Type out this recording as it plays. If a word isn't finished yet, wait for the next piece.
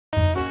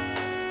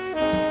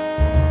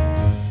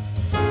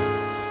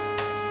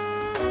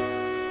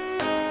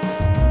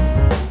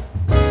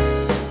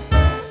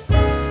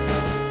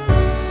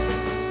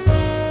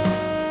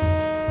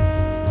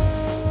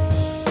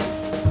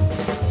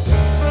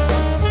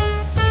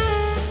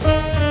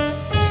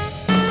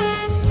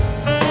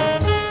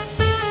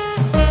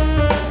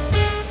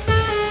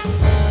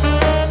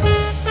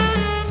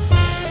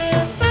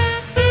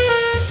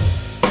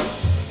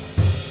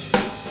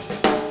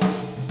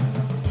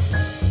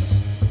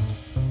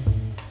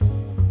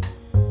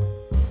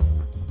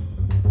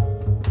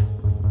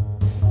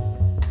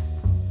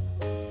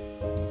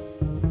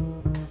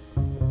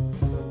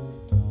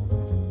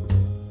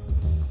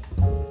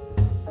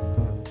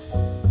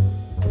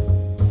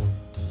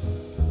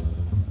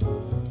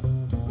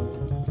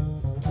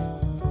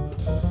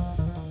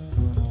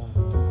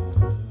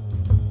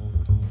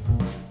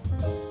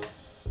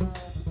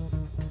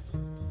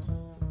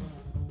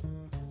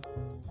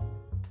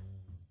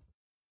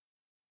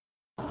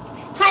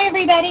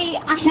everybody.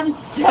 I am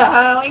so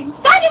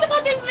excited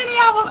about this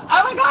video.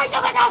 Oh my gosh, oh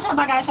my gosh, oh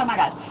my gosh, oh my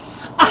gosh.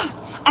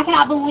 I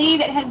cannot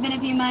believe it has been a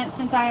few months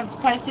since I have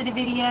posted a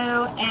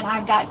video, and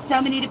I've got so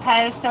many to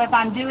post. So if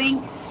I'm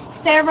doing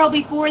several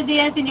before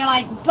this and you're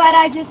like, but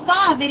I just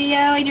saw a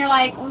video, and you're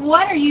like,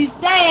 what are you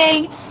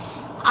saying?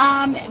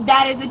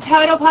 That is a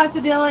total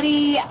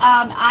possibility.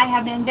 I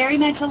have been very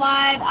much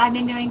alive. I've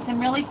been doing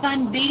some really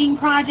fun beading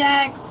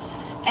projects,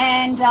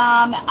 and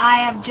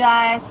I have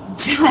just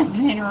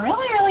been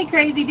really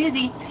crazy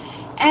busy.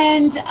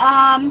 And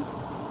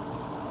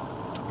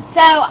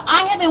so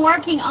I have been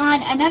working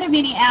on another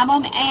mini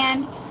album,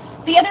 and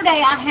the other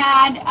day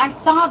I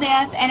saw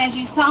this, and as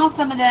you saw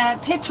some of the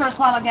pictures a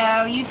while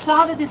ago, you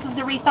saw that this was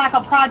a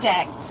recycle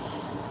project.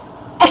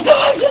 And so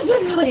I'm just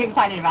really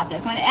excited about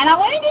this one, and I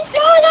wanted to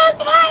show it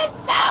on.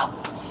 So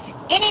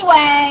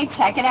anyway,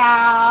 check it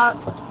out.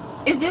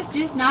 Is this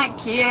just not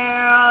cute?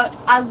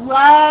 I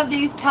love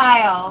these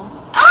tiles.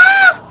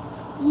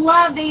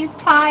 Love these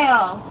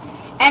tiles.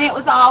 And it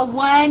was all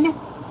one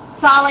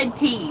solid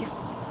piece,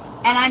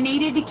 and I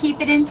needed to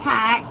keep it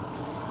intact.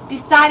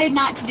 Decided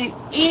not to do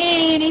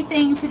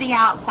anything to the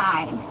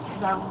outside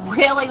because I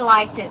really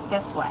liked it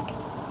this way.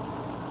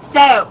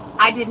 So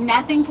I did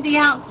nothing to the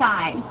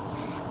outside.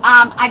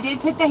 I did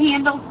put the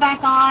handles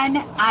back on.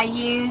 I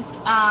used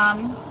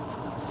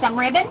some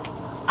ribbon.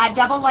 I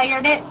double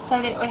layered it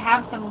so that it would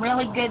have some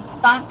really good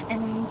spunk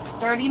and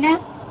sturdiness.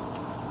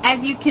 As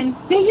you can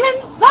see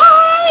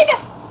inside,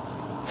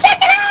 check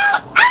it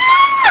out!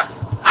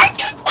 Aren't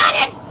you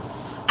excited?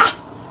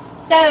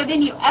 So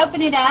then you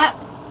open it up,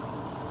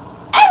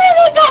 and it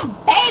is a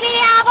baby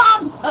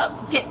album.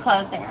 Oh, get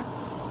close there.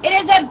 It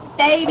is a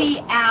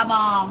baby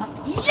album.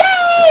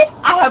 Yay!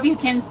 I hope you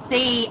can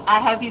see. I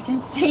hope you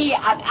can see.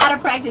 I'm out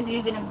of practice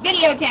using a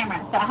video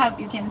camera, so I hope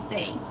you can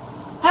see.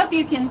 Hope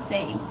you can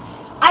see.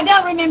 I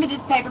don't remember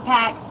this paper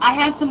pack. I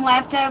have some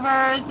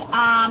leftovers.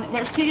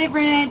 There's two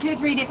or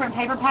three different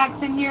paper packs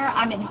in here.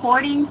 I've been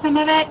hoarding some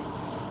of it,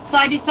 so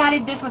I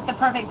decided this was the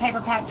perfect paper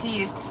pack to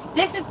use.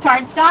 This is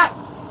cardstock,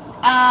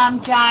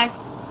 just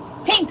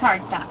pink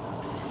cardstock.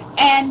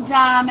 And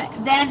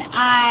then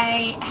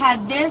I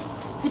had this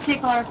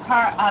particular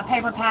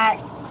paper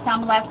pack,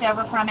 some left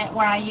over from it,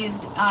 where I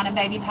used on a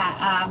baby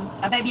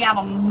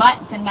album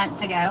months and months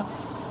ago.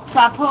 So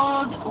I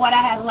pulled what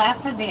I had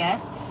left for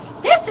this.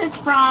 This is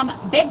from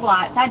Big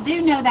Lots. I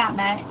do know that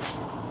much.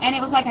 And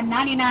it was like a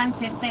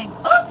 99-cent thing.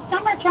 Oops,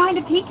 some are trying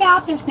to peek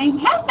out. They're saying,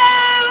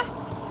 hello!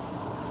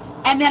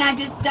 And then I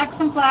just stuck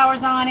some flowers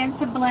on and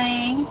some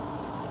bling.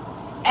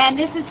 And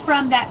this is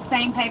from that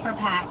same paper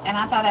pack. And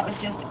I thought that was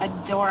just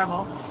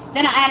adorable.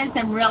 Then I added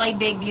some really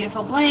big,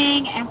 beautiful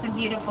bling and some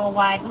beautiful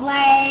white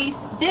lace.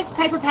 This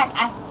paper pack,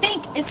 I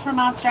think, is from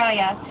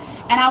Australia.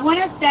 And I want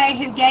to say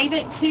who gave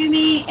it to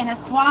me in a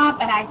swap,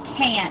 but I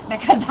can't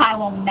because I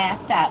will mess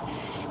up.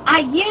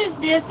 I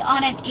used this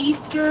on an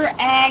Easter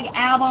egg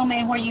album,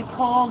 and where you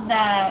pulled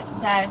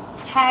the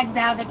tags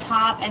out of the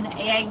top, and the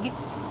egg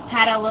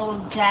had a little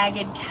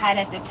jagged cut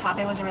at the top.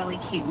 It was a really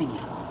cute mini.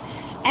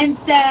 And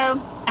so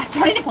I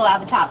started to pull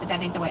out the top, but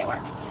that ain't the way it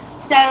works.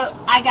 So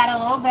I got a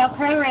little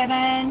Velcro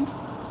ribbon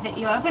that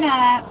you open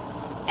up,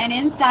 and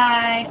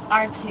inside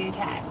are two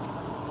tags.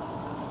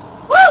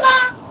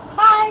 Voila!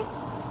 Hi!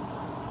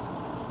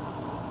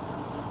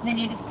 Then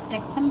you just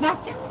stick them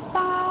back inside.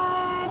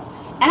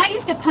 And I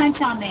used to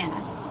punch on this.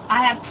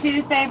 I have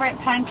two favorite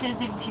punches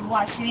if you've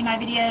watched any of my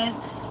videos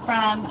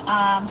from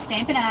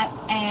Stampin' Up,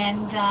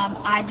 and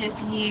I just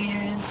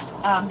use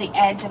the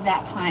edge of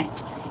that punch.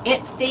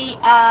 It's the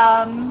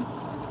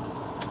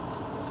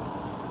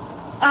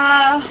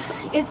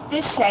it's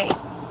this shape.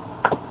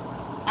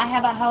 I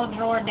have a whole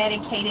drawer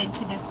dedicated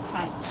to this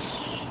punch,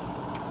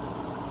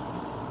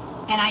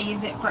 and I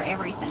use it for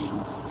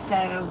everything.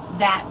 So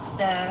that's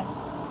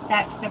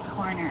the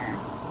corner.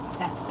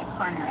 That's the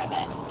corner of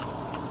it.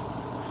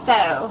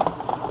 So,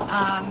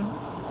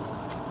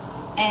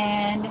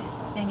 and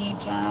then you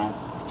just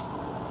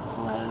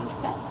close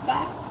that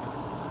back.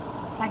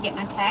 If I get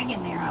my tag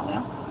in there, I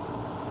will.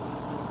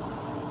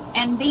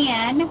 And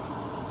then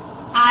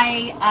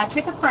I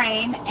took a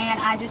frame and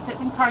I just put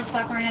some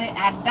cardstock around it,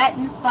 add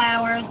buttons,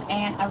 flowers,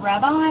 and a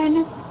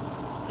rub-on.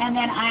 And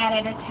then I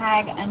added a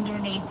tag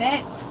underneath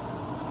it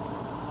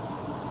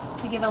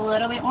to give a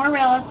little bit more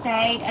real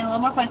estate and a little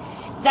more fun.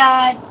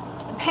 The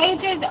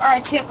pages are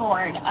a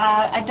chipboard,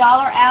 a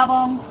dollar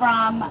album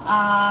from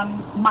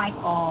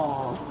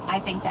Michael's. I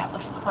think that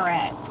was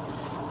correct.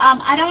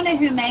 I don't know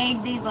who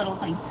made these little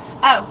things.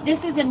 Oh,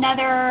 this is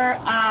another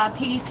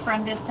piece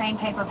from this same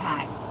paper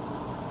pack.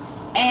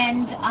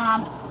 And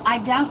I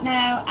don't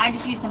know, I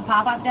just used some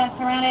pop-up dust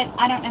around it.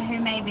 I don't know who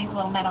made these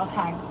little metal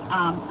tags,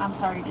 I'm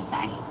sorry to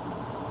say.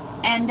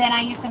 And then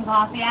I used some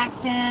glossy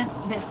accents.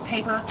 This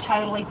paper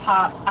totally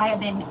popped. I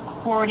have been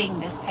hoarding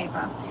this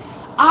paper.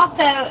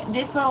 Also,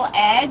 this little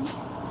edge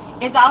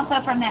is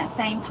also from that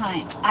same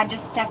punch. I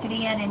just stuck it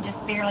in and just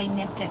barely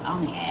nipped it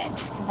on the edge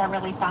because I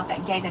really thought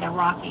that gave it a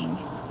rocking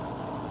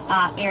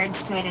edge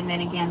to it. And then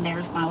again,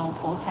 there's my little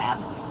pull tab.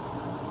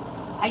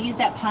 I use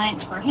that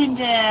punch for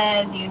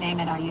hinges, you name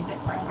it, I use it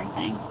for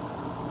everything.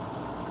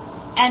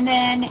 And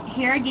then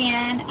here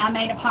again, I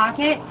made a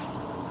pocket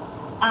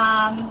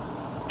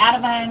out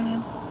of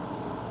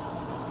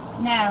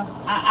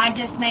I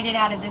just made it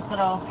out of this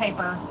little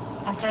paper.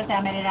 I first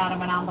I made it out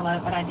of an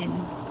envelope, but I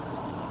didn't.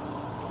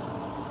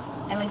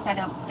 At least I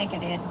don't think I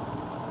did.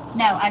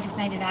 No, I just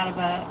made it out of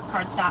a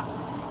cardstock.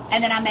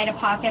 And then I made a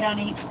pocket on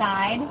each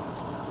side.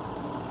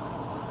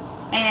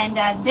 And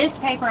this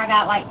paper I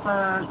got like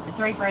for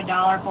 3 for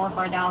 $1, 4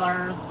 for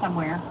 $1,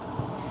 somewhere.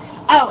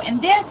 Oh,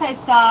 and this I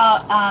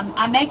saw,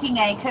 I'm making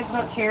a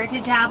cookbook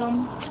heritage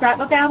album,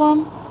 scrapbook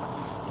album.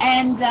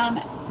 And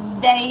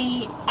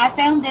I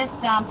found this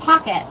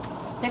pocket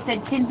that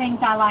said 10 things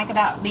I like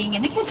about being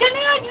in the kitchen.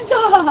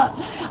 And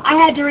I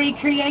had to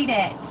recreate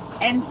it.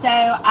 And so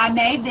I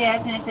made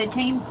this, and it said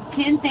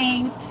 10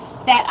 things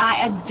that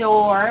I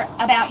adore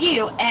about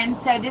you. And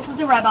so this was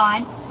a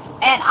rub-on.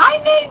 And I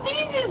made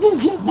these. This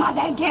is just not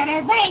that good, I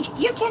think.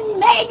 You can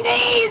make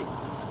these.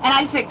 And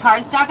I just put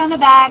cardstock on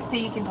the back so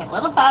you can put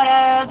little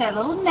photos or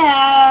little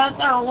notes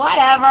or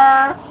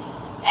whatever.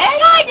 And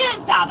I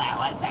just thought that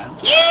was so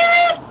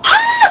cute.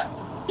 Ah!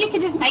 You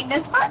could just make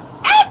this for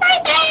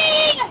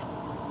everything.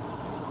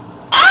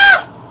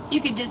 Ah! You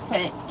could just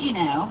put,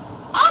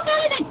 all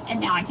kinds of things. And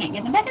now I can't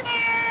get them back in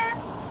there.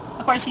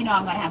 Of course, I'm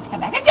going to have to come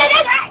back and do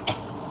this, right?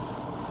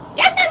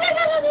 Yes.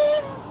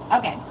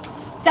 Okay.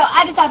 So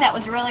I just thought that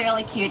was really,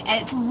 really cute. And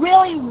it's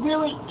really,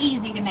 really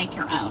easy to make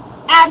your own.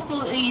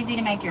 Absolutely easy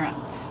to make your own.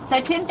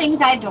 So 10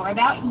 things I adore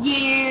about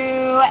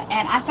you.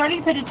 And I started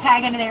to put a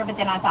tag under there, but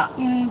then I thought,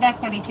 that's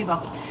going to be too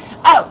bulky.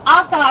 Oh,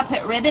 also I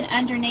put ribbon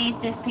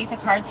underneath this piece of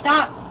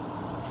cardstock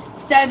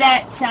so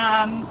that,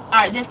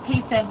 or this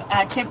piece of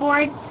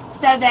chipboard,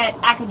 so that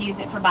I could use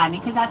it for binding,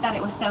 because I thought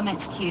it was so much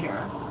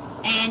cuter.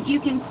 And you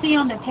can see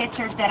on the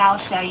pictures that I'll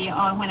show you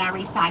on when I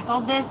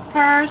recycled this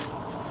purse.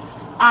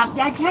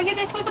 Did I tell you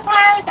this was a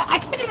purse? I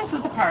told you this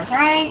was a purse,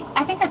 right?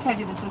 I think I told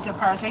you this was a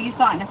purse, or you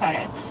saw it in the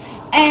photos.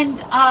 And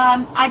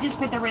I just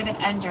put the ribbon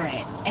under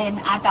it, and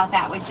I thought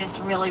that was just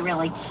really,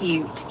 really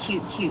cute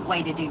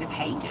way to do the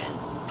pages.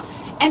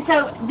 And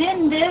so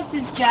then this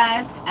is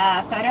just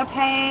a photo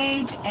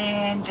page,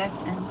 and just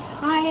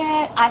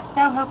untie it. I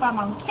so hope I'm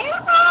on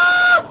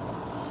camera.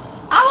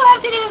 I will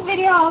have to do this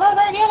video all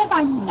over again if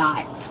I'm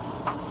not.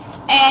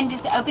 And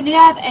just open it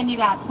up, and you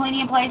got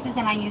plenty of places,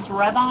 and I used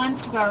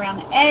rub-ons to go around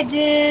the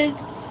edges.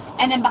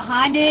 And then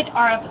behind it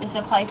is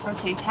a place for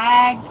 2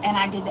 tags, and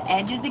I did the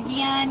edges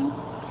again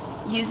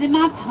using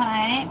my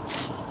punch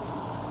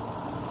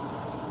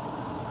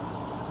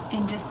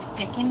and just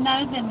sticking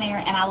those in there.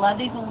 And I love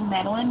these little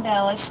metal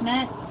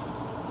embellishments.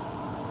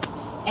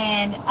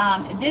 And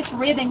this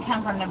ribbon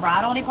comes from the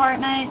bridal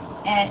department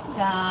at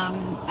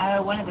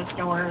one of the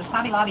stores,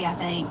 Hobby Lobby, I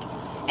think.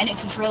 And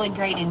it's just really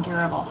great and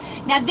durable.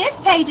 Now this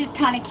page is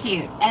kind of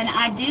cute, and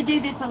I did do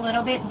this a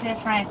little bit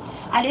different.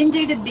 I didn't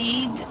do the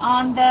beads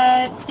on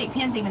the stick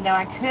pins, even though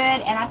I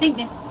could. And I think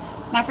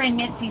my friend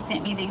Mitzi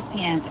sent me these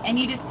pins. And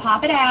you just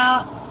pop it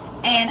out,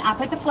 and I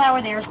put the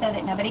flower there so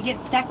that nobody gets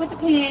stuck with the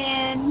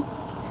pin.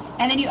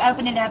 And then you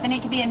open it up, and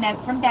it could be a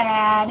note from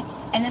Dad.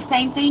 And the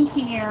same thing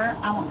here.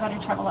 I won't go to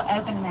trouble of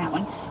opening that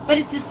one. But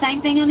it's the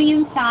same thing on the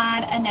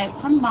inside, a note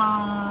from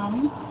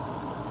Mom.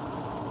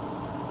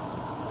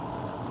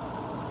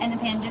 And the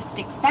pen just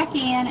sticks back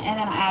in, and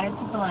then I added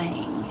the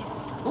bling.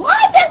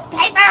 Love this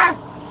paper!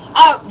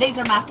 Oh, these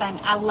are my fun.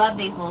 I love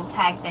these little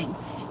tag things.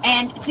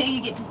 And too,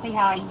 you get to see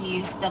how I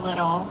use the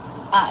little,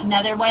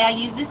 another way I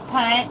use this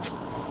punch.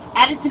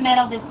 Added some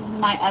metal. This is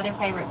my other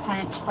favorite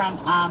punch from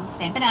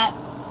Stampin' Up.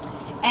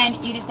 And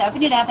you just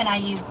open it up, and I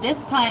use this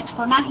punch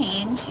for my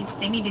hinge. You've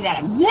seen me do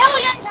that a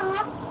million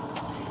times.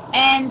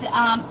 And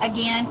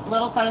again,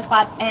 little photo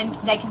spots, and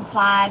they can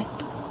slide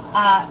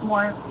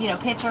more,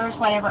 pictures,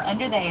 whatever,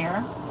 under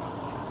there.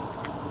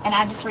 And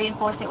I just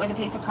reinforced it with a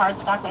piece of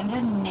cardstock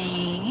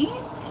underneath.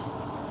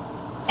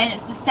 And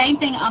it's the same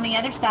thing on the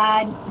other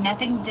side,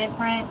 nothing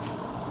different,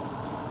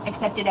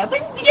 except it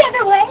opens the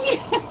other way.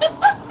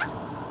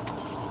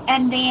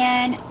 And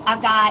then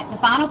I've got the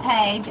final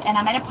page, and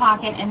I made a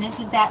pocket, and this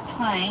is that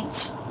punch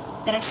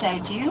that I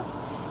showed you.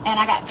 And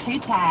I got 2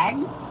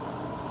 tags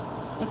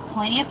with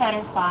plenty of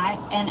photo spots,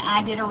 and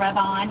I did a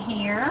rub-on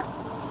here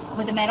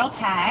with a metal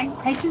tag,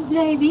 Precious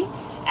Baby,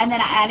 and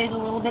then I added a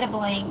little bit of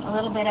bling, a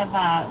little bit of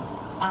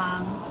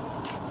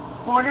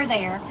border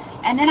there.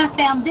 And then I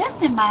found this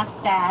in my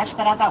stash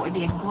that I thought would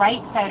be a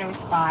great photo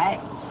spot,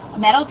 a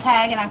metal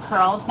tag, and I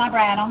curled my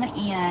brad on the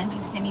end. You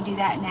can see me do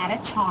that and add a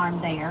charm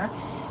there.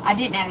 I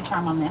didn't add a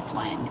charm on this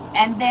one.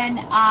 And then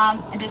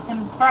just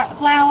some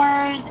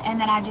flowers,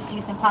 and then I just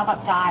used some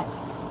pop-up dots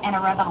and a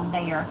rub-on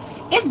there.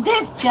 Is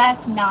this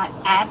just not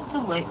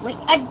absolutely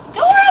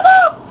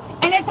adorable?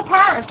 And it's a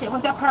purse. It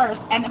was a purse.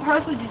 And the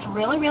purse was just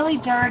really, really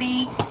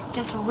dirty,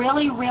 just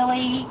really,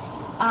 really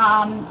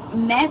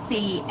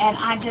messy. And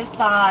I just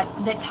thought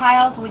the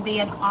tiles would be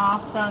an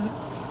awesome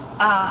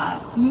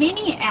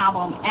mini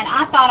album. And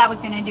I thought I was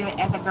going to do it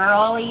as a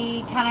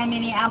girly kind of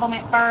mini album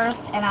at first.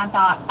 And I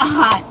thought,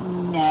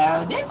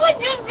 no, this would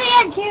just be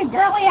a cute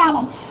girly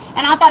album.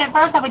 And I thought at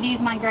first I would use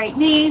my great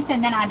niece,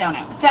 and then I don't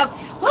know. So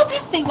we'll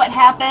just see what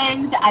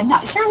happens. I'm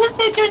not sure what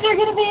pictures are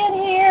going to be in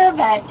here,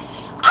 but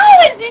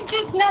oh, is it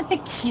just not the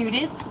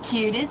cutest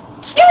thing?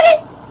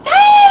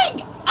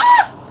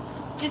 Ah!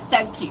 Just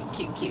so cute.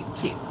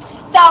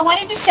 So I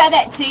wanted to show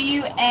that to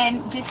you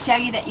and just show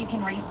you that you can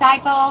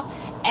recycle.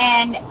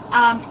 And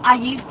I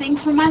use things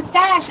from my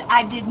stash.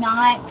 I did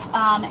not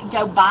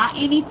go buy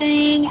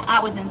anything. I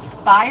was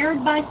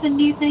inspired by some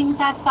new things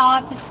I saw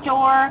at the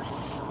store,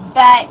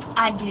 but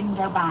I didn't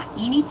go buy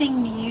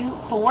anything new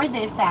for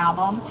this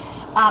album.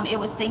 It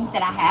was things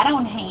that I had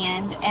on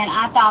hand, and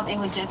I thought it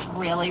was just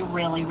really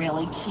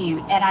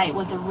cute. And it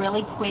was a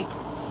really quick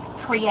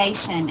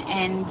creation.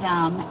 And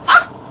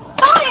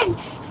fun!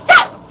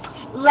 So,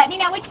 let me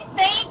know what you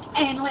think,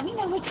 and let me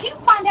know what you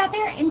find out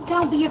there, and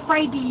don't be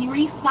afraid to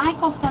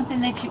recycle something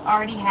that you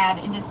already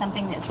have into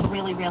something that's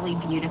really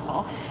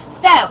beautiful.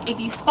 So, if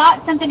you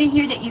spot something in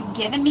here that you've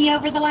given me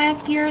over the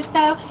last year or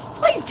so,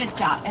 please just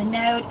drop a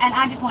note, and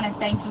I just want to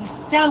thank you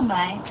so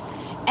much,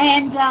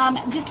 and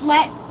I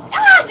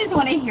just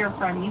want to hear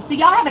from you. So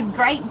y'all have a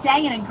great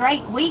day and a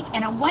great week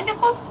and a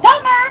wonderful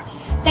summer.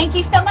 Thank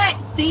you so much.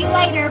 See you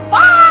later.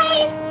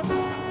 Bye!